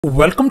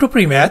Welcome to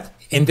PreMath.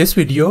 In this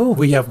video,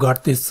 we have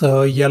got this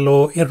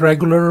yellow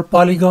irregular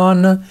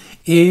polygon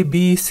A,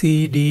 B,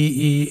 C, D,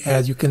 E,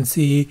 as you can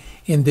see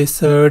in this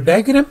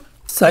diagram,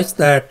 such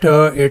that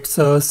its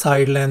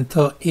side length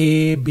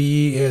A,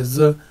 B is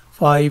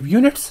 5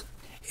 units,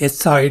 its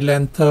side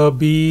length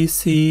B,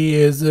 C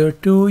is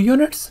 2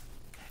 units,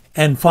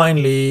 and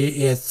finally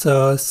its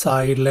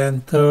side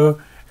length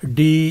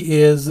D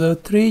is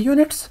 3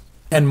 units.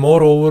 And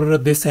moreover,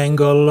 this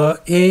angle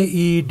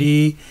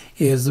AED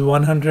is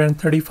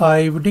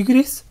 135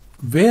 degrees,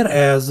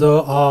 whereas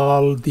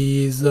all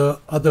these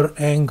other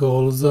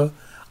angles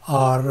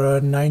are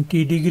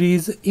 90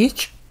 degrees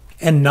each.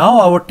 And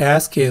now our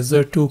task is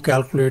to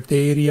calculate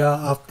the area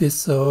of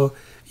this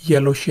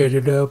yellow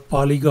shaded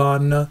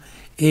polygon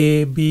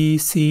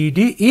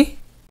ABCDE.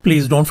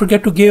 Please don't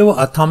forget to give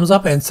a thumbs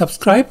up and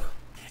subscribe.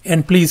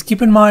 And please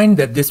keep in mind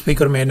that this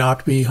figure may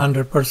not be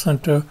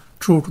 100%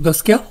 true to the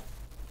scale.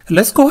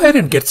 Let's go ahead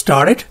and get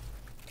started.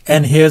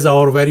 And here's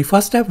our very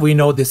first step. We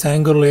know this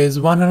angle is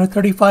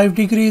 135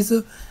 degrees,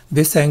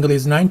 this angle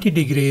is 90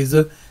 degrees,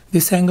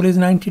 this angle is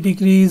 90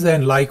 degrees,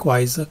 and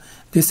likewise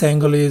this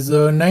angle is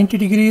 90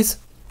 degrees.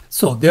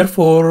 So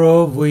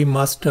therefore we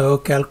must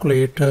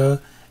calculate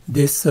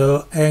this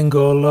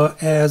angle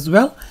as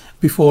well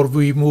before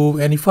we move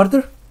any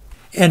further.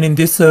 And in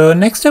this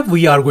next step,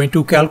 we are going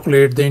to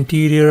calculate the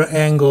interior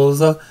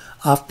angles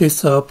of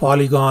this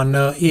polygon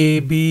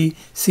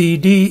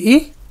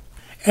ABCDE.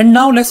 And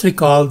now let's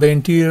recall the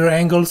interior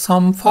angle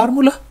sum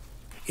formula.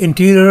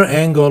 Interior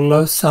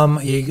angle sum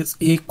is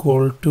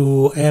equal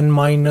to n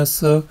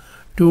minus 2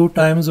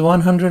 times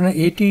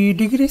 180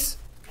 degrees,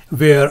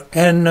 where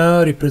n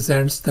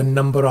represents the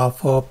number of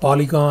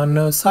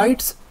polygon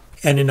sides.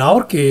 And in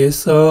our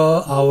case,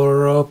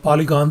 our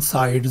polygon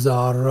sides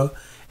are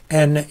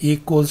n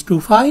equals to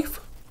 5.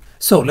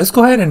 So let's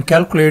go ahead and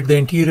calculate the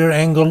interior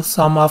angle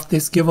sum of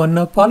this given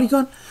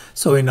polygon.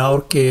 So in our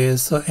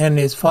case, n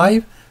is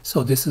 5.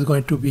 So this is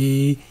going to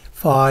be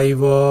 5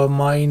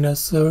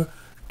 minus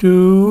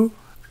 2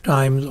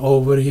 times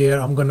over here.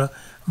 I'm going to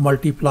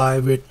multiply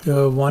with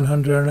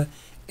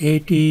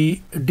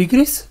 180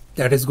 degrees.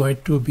 That is going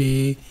to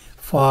be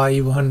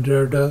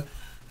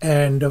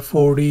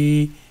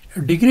 540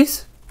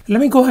 degrees.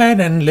 Let me go ahead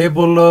and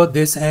label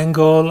this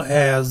angle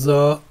as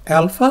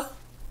alpha.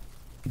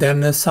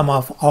 Then sum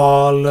of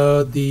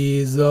all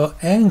these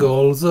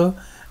angles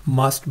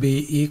must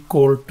be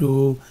equal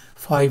to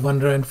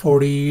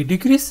 540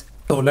 degrees.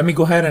 So let me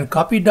go ahead and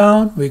copy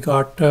down. We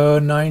got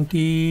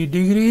 90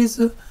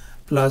 degrees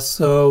plus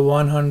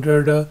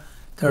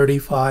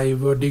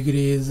 135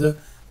 degrees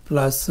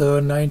plus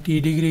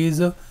 90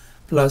 degrees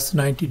plus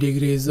 90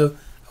 degrees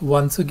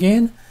once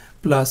again,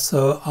 plus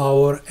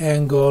our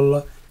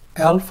angle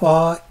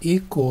alpha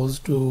equals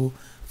to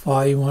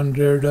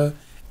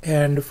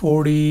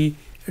 540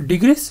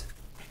 degrees.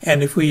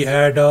 And if we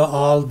add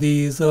all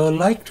these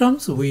like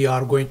terms, we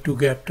are going to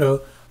get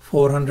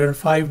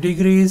 405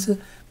 degrees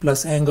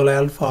plus angle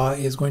alpha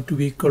is going to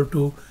be equal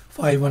to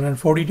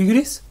 540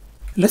 degrees.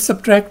 Let's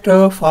subtract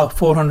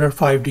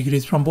 405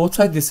 degrees from both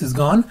sides. This is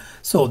gone.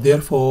 So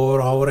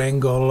therefore our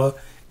angle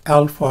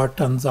alpha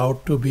turns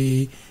out to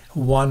be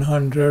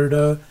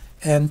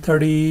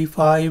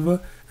 135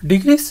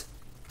 degrees.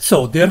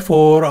 So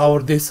therefore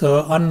our this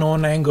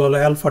unknown angle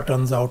alpha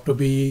turns out to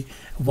be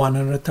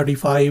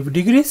 135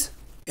 degrees.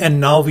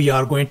 And now we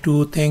are going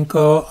to think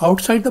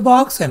outside the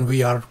box, and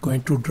we are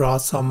going to draw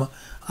some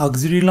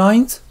auxiliary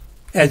lines.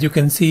 As you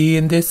can see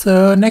in this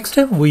next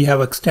step, we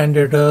have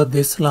extended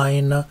this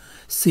line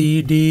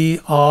CD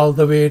all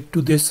the way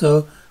to this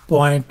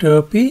point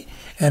P,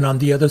 and on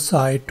the other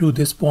side to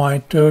this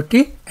point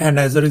T. And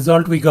as a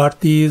result, we got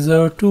these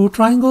two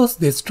triangles,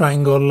 this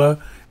triangle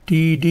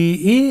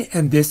TDE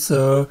and this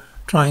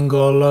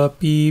triangle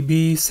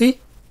PBC.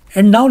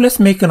 And now let's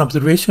make an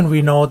observation.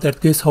 We know that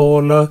this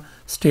whole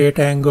straight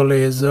angle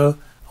is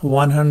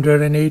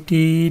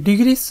 180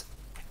 degrees,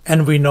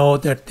 and we know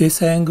that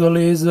this angle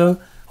is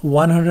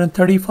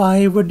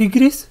 135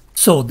 degrees.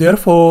 So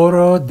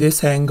therefore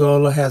this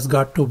angle has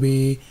got to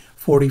be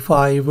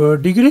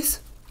 45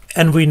 degrees,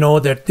 and we know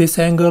that this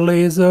angle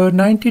is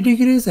 90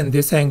 degrees and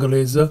this angle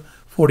is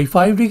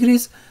 45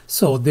 degrees.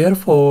 So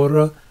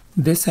therefore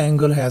this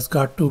angle has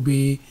got to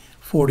be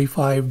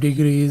 45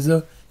 degrees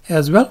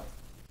as well.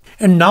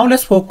 And now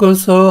let's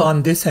focus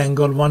on this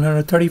angle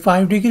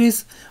 135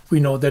 degrees. We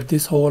know that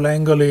this whole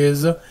angle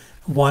is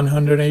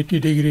 180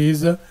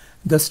 degrees,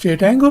 the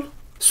straight angle.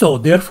 So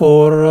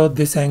therefore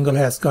this angle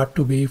has got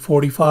to be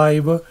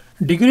 45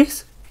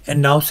 degrees.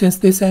 And now since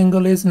this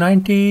angle is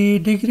 90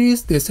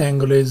 degrees, this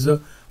angle is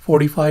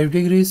 45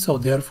 degrees. So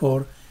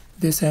therefore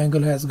this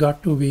angle has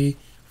got to be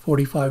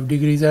 45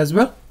 degrees as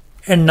well.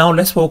 And now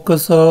let's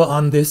focus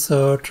on this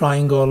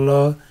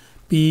triangle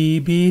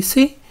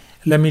PBC.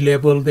 Let me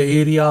label the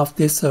area of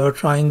this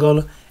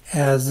triangle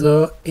as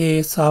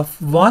A sub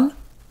 1.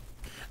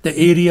 The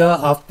area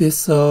of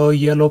this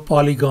yellow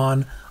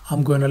polygon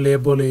I'm going to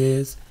label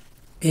is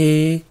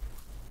A,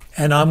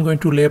 and I'm going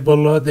to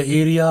label the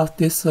area of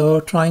this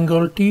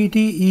triangle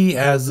TDE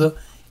as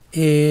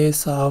a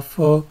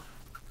sub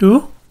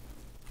 2.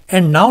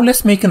 And now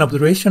let's make an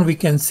observation. We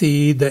can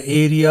see the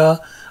area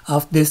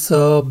of this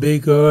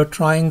big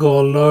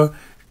triangle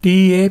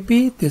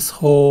TAP. This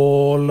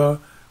whole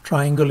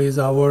triangle is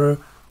our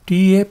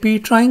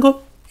TAP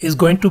triangle, is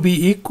going to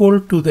be equal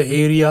to the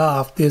area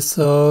of this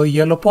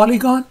yellow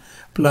polygon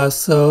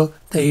plus the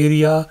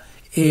area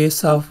a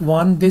sub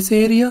 1, this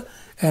area,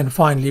 and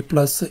finally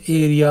plus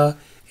area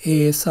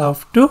a sub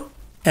 2.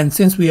 And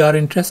since we are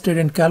interested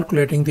in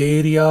calculating the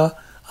area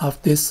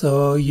of this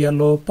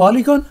yellow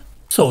polygon,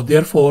 so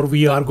therefore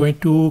we are going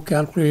to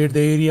calculate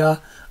the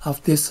area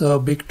of this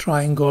big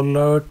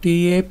triangle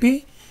TAP,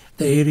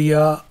 the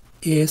area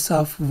a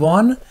sub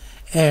 1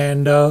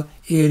 and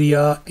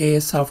area a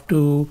sub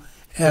 2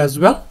 as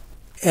well.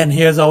 And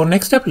here's our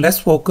next step. Let's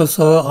focus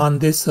on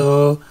this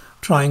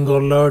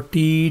triangle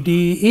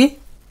TDE.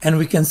 And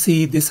we can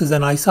see this is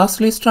an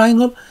isosceles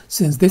triangle,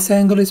 since this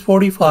angle is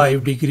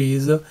 45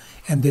 degrees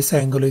and this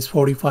angle is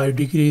 45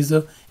 degrees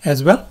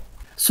as well.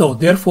 So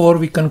therefore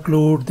we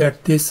conclude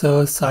that this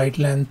side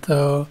length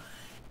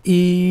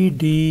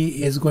ED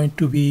is going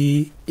to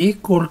be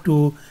equal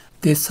to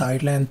this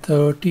side length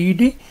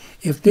TD.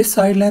 If this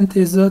side length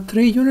is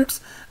 3 units,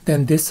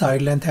 then this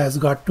side length has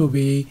got to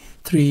be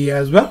 3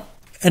 as well.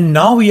 And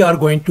now we are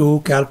going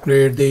to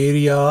calculate the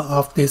area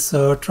of this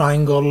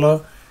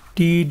triangle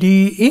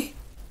TDE.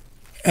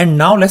 And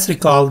now let's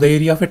recall the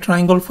area of a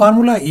triangle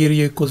formula.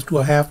 Area equals to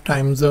a half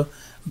times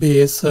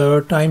base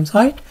times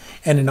height.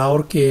 And in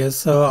our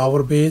case,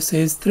 our base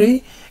is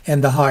 3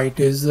 and the height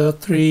is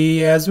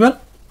 3 as well.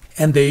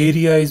 And the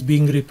area is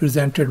being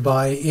represented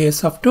by a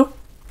sub 2.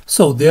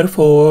 So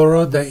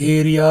therefore, the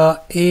area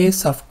a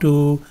sub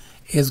 2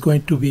 is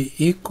going to be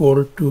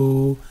equal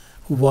to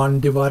 1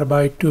 divided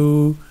by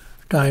 2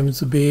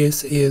 times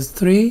base is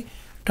 3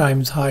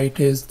 times height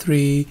is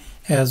 3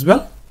 as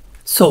well.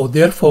 So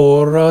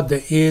therefore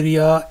the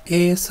area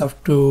a sub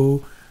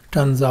 2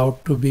 turns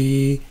out to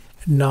be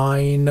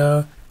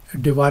 9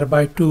 divided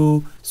by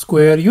 2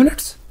 square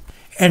units.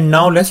 And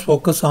now let's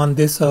focus on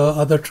this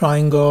other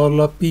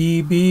triangle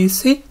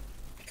PBC.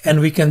 And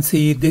we can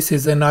see this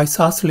is an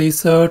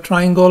isosceles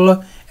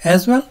triangle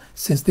as well,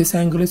 since this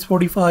angle is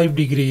 45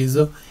 degrees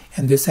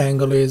and this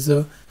angle is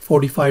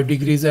 45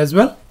 degrees as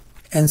well.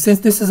 And since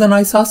this is an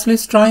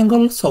isosceles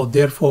triangle, so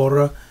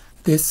therefore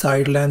this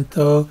side length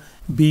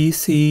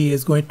BC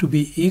is going to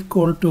be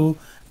equal to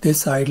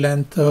this side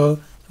length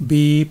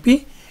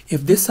BP.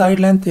 If this side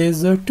length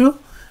is 2,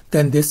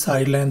 then this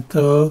side length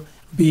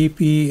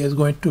BP is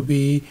going to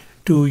be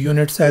 2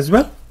 units as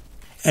well.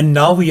 And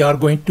now we are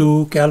going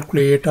to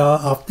calculate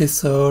of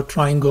this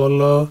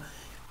triangle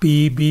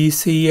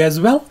PBC as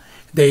well.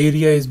 The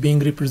area is being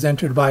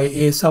represented by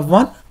a sub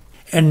 1.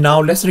 And now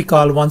let's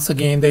recall once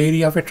again the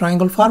area of a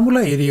triangle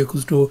formula. Area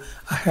equals to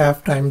a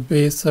half times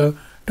base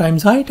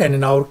times height, and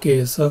in our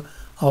case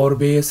our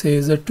base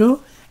is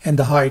 2 and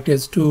the height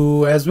is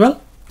 2 as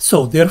well.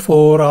 So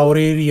therefore our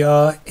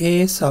area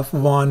a sub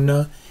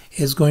 1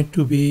 is going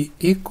to be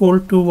equal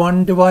to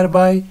 1 divided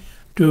by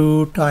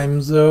 2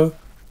 times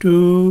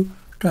 2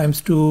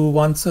 times 2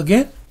 once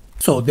again.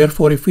 So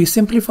therefore if we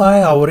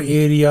simplify, our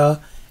area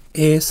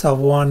a sub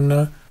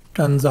 1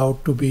 turns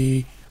out to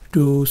be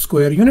 2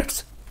 square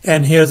units.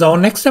 And here's our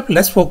next step.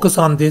 Let's focus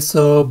on this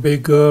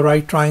big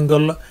right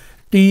triangle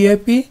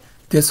TAP,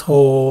 this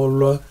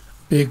whole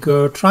big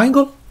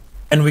triangle.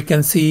 And we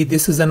can see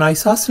this is an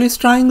isosceles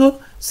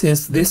triangle.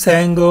 Since this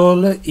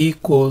angle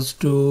equals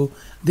to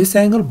this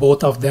angle,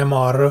 both of them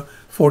are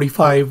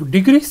 45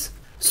 degrees.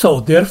 So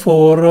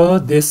therefore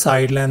this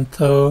side length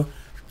TA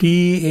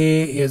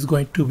is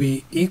going to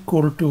be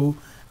equal to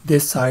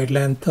this side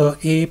length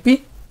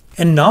AP.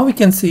 And now we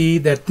can see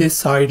that this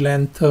side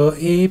length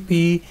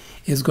AP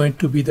is going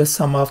to be the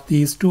sum of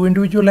these two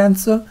individual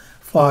lengths.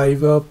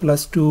 5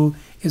 plus 2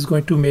 is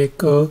going to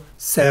make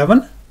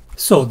 7.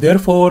 So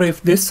therefore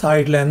if this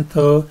side length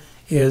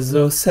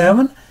is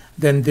 7,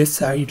 then this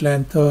side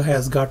length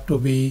has got to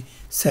be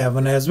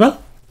 7 as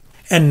well.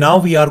 And now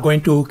we are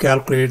going to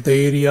calculate the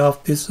area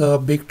of this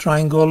big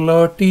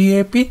triangle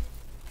TAP.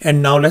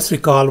 And now let's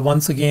recall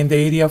once again the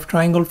area of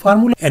triangle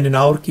formula. And in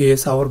our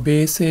case our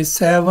base is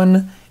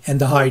 7 and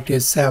the height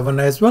is 7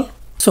 as well.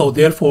 So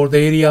therefore the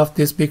area of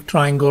this big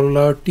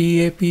triangle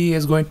TAP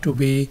is going to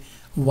be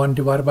 1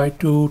 divided by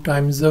 2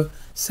 times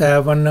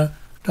 7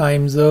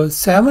 times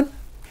 7.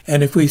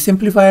 And if we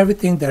simplify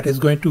everything, that is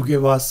going to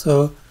give us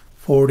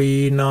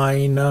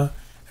 49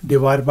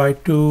 divided by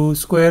 2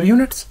 square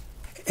units.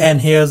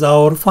 And here's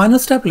our final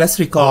step. Let's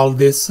recall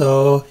this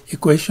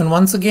equation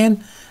once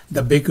again.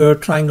 The bigger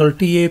triangle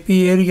TAP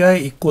area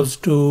equals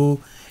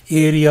to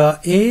area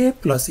A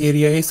plus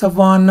area A sub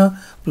 1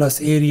 plus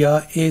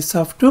area A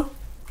sub 2.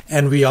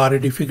 And we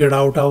already figured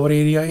out our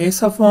area A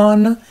sub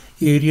 1,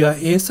 area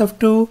A sub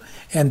 2,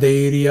 and the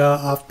area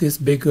of this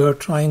bigger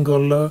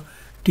triangle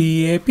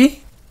TAP.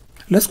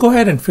 Let's go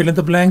ahead and fill in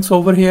the blanks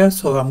over here.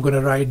 So I'm going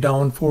to write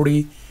down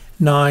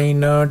 49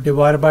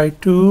 divided by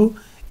 2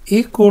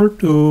 equal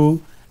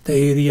to the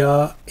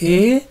area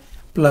A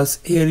plus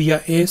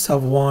area A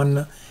sub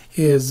 1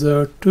 is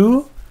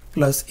 2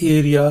 plus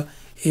area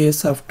a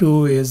sub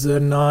 2 is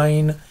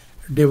 9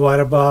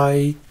 divided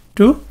by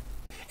 2.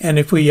 And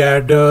if we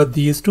add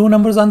these two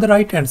numbers on the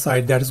right hand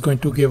side, that is going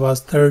to give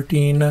us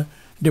 13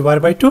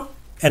 divided by 2.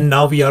 And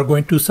now we are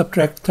going to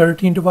subtract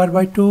 13 divided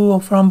by 2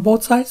 from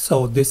both sides.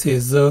 So this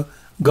is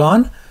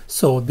gone.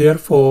 So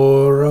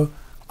therefore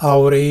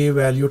our a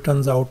value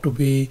turns out to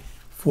be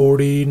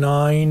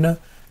 49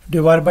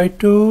 divided by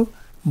 2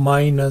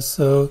 minus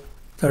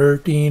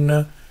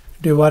 13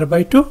 divided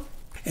by 2.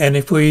 And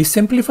if we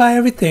simplify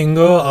everything,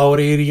 our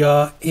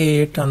area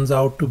A turns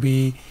out to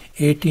be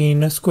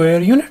 18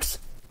 square units.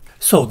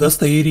 So thus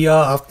the area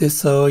of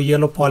this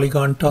yellow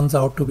polygon turns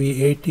out to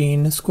be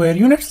 18 square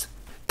units.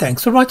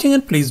 Thanks for watching,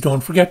 and please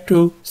don't forget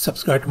to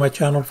subscribe to my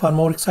channel for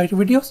more exciting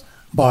videos.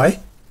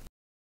 Bye.